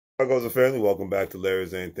Hi, goes and family. Welcome back to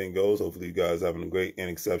Larry's Anything Goes. Hopefully, you guys having a great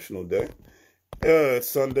and exceptional day. Yeah, it's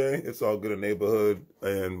Sunday. It's all good in the neighborhood,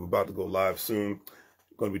 and we're about to go live soon.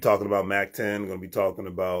 Going to be talking about Mac 10. Going to be talking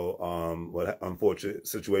about what unfortunate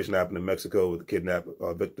situation happened in Mexico with the kidnap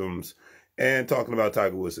victims, and talking about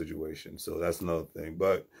Tiger Woods' situation. So that's another thing.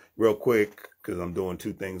 But real quick, because I'm doing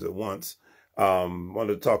two things at once,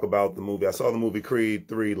 wanted to talk about the movie. I saw the movie Creed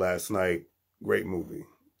 3 last night. Great movie.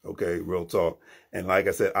 Okay, real talk. And like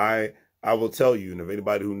I said, I will tell you, and if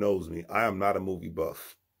anybody who knows me, I am not a movie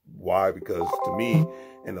buff. Why? Because to me,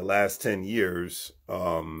 in the last 10 years,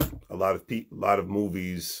 a lot of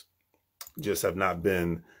movies just have not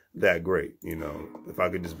been that great. You know, if I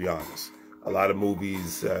could just be honest, a lot of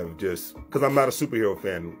movies have just, because I'm not a superhero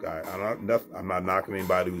fan guy. I'm not knocking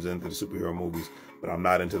anybody who's into the superhero movies, but I'm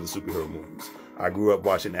not into the superhero movies. I grew up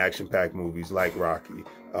watching action-packed movies like Rocky,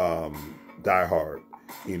 Die Hard.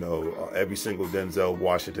 You know, every single Denzel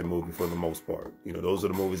Washington movie for the most part. You know, those are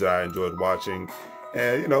the movies that I enjoyed watching.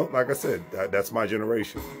 And, you know, like I said, that's my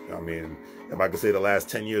generation. I mean, if I could say the last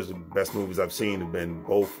 10 years, the best movies I've seen have been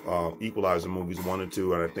both Equalizer movies, 1 and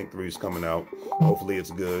 2, and I think 3 is coming out. Hopefully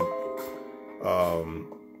it's good.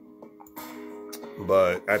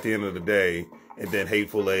 But at the end of the day, and then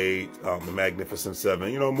Hateful Eight, The Magnificent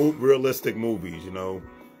Seven, you know, realistic movies, you know,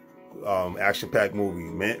 action-packed movie,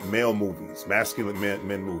 male movies, masculine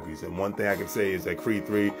men movies. And one thing I can say is that Creed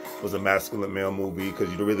 3 was a masculine male movie, because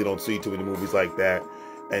you really don't see too many movies like that.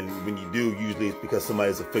 And when you do, usually it's because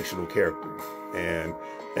somebody's a fictional character. And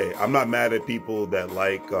hey, I'm not mad at people that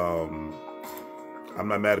like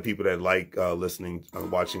listening,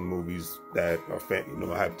 watching movies that are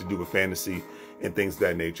have to do with fantasy and things of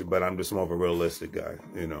that nature. But I'm just more of a realistic guy,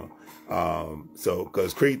 you know. So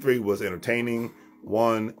because Creed 3 was entertaining,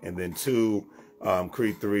 1, and then 2,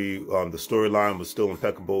 Creed 3, the storyline was still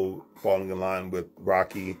impeccable, falling in line with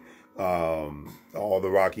Rocky, all the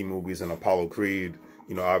Rocky movies, and Apollo Creed,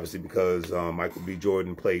 you know, obviously because Michael B.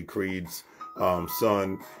 Jordan played Creed's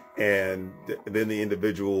son, and then the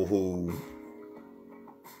individual who,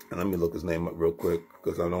 and let me look his name up real quick,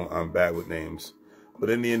 because I'm bad with names, but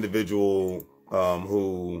then the individual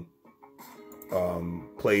who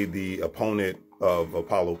played the opponent of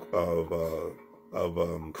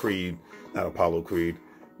Creed, not Apollo Creed,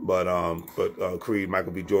 but Creed,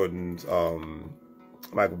 Michael B. Jordan's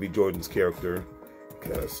character,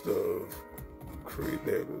 cast of Creed,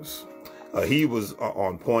 there it is. He was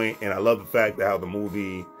on point, and I love the fact that how the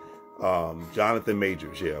movie, Jonathan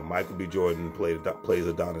Majors, yeah, Michael B. Jordan plays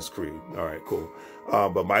Adonis Creed. All right, cool.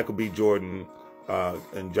 But Michael B. Jordan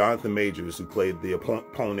and Jonathan Majors, who played the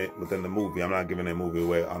opponent within the movie, I'm not giving that movie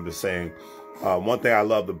away. I'm just saying, one thing I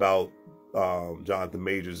loved about Jonathan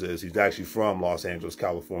Majors is he's actually from Los Angeles,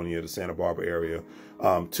 California, the Santa Barbara area.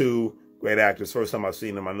 2 great actors. First time I've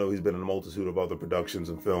seen him, I know he's been in a multitude of other productions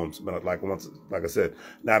and films, but like I said,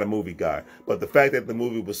 not a movie guy. But the fact that the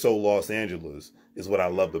movie was so Los Angeles is what I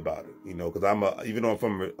loved about it. You know, because even though I'm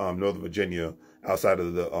from Northern Virginia, outside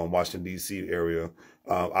of the Washington D.C. area,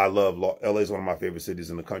 I love LA is one of my favorite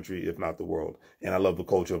cities in the country, if not the world, and I love the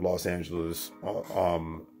culture of Los Angeles.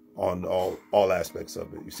 On all aspects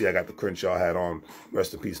of it. You see, I got the Crenshaw hat on.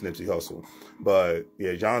 Rest in peace, Nipsey Hussle. But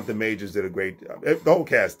yeah, Jonathan Majors did a great. The whole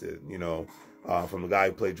cast did. You know, from the guy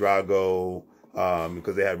who played Drago,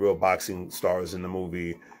 because they had real boxing stars in the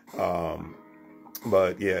movie.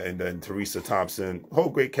 But yeah, and then Teresa Thompson, whole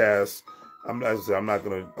great cast. I'm not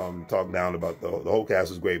going to talk down about the whole cast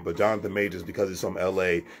was great, but Jonathan Majors, because he's from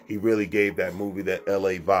L.A., he really gave that movie that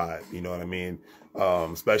L.A. vibe. You know what I mean?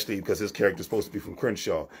 Especially because his character's supposed to be from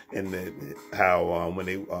Crenshaw, and how when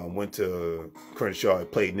they went to Crenshaw,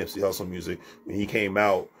 it played Nipsey Hussle music. When he came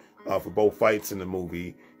out for both fights in the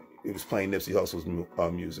movie, it was playing Nipsey Hussle's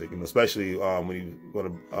music, and especially when he was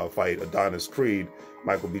going to fight Adonis Creed,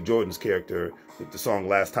 Michael B. Jordan's character, the song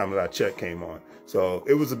 "Last Time That I Checked" came on. So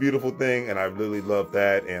it was a beautiful thing, and I really loved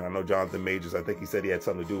that. And I know Jonathan Majors, I think he said he had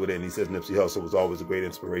something to do with it, and he says Nipsey Hussle was always a great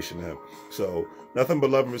inspiration to him. So nothing but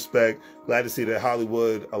love and respect. Glad to see that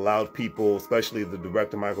Hollywood allowed people, especially the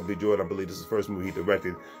director Michael B. Jordan, I believe this is the first movie he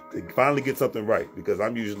directed, to finally get something right, because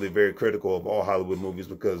I'm usually very critical of all Hollywood movies,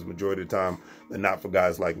 because majority of the time they're not for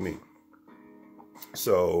guys like me.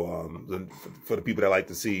 So for the people that like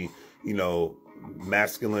to see, you know,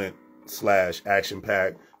 masculine /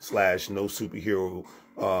 action-packed / no superhero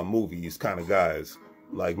movies kind of guys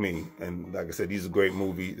like me, and like I said, these are great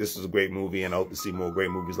movie. This is a great movie, and I hope to see more great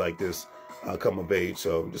movies like this come of age.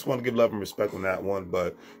 So just want to give love and respect on that one.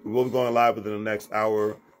 But we will be going live within the next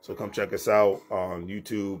hour. So come check us out on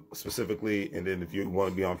YouTube specifically. And then if you want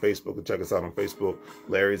to be on Facebook, check us out on Facebook,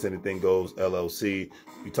 Larry's Anything Goes, LLC.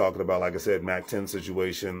 We're talking about, like I said, Mac 10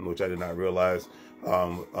 situation, which I did not realize.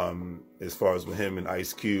 As far as with him and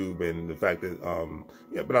Ice Cube and the fact that,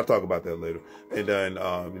 yeah, but I'll talk about that later. And then,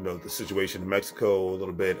 you know, the situation in Mexico a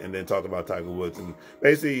little bit, and then talk about Tiger Woods. And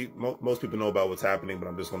basically, most people know about what's happening, but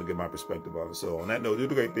I'm just going to give my perspective on it. So on that note, do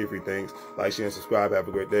the great 3 free things. Like, share, and subscribe. Have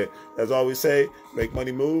a great day. As I always say, make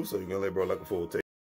money move so you can live, bro, like a fool. Take